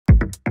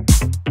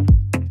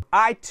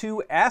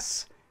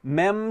I2S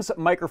MEMS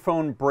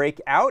microphone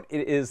Breakout.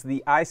 It is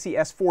the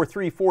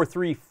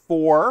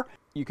ICS-43434.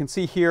 You can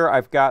see here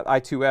I've got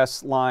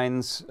I2S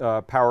lines,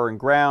 power and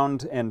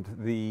ground, and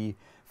the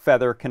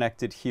feather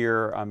connected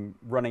here. I'm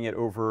running it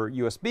over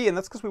USB, and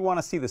that's because we want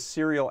to see the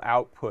serial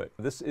output.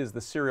 This is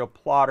the serial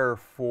plotter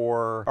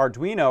for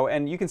Arduino,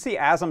 and you can see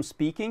as I'm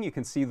speaking, you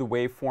can see the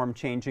waveform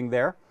changing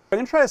there. I'm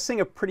going to try to sing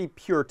a pretty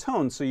pure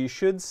tone, so you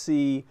should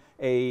see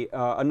a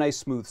nice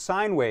smooth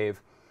sine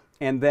wave.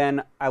 And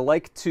then I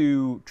like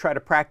to try to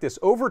practice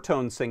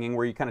overtone singing,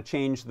 where you kind of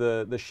change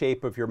the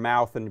shape of your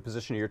mouth and the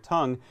position of your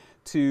tongue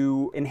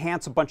to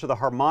enhance a bunch of the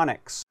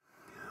harmonics.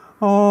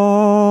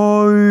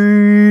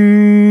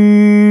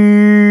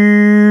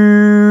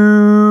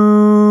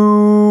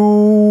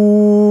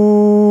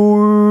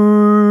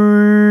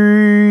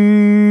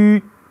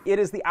 It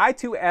is the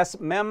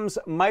I2S MEMS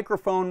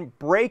microphone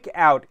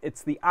Breakout.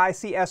 It's the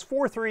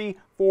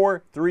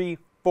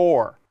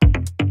ICS-43434.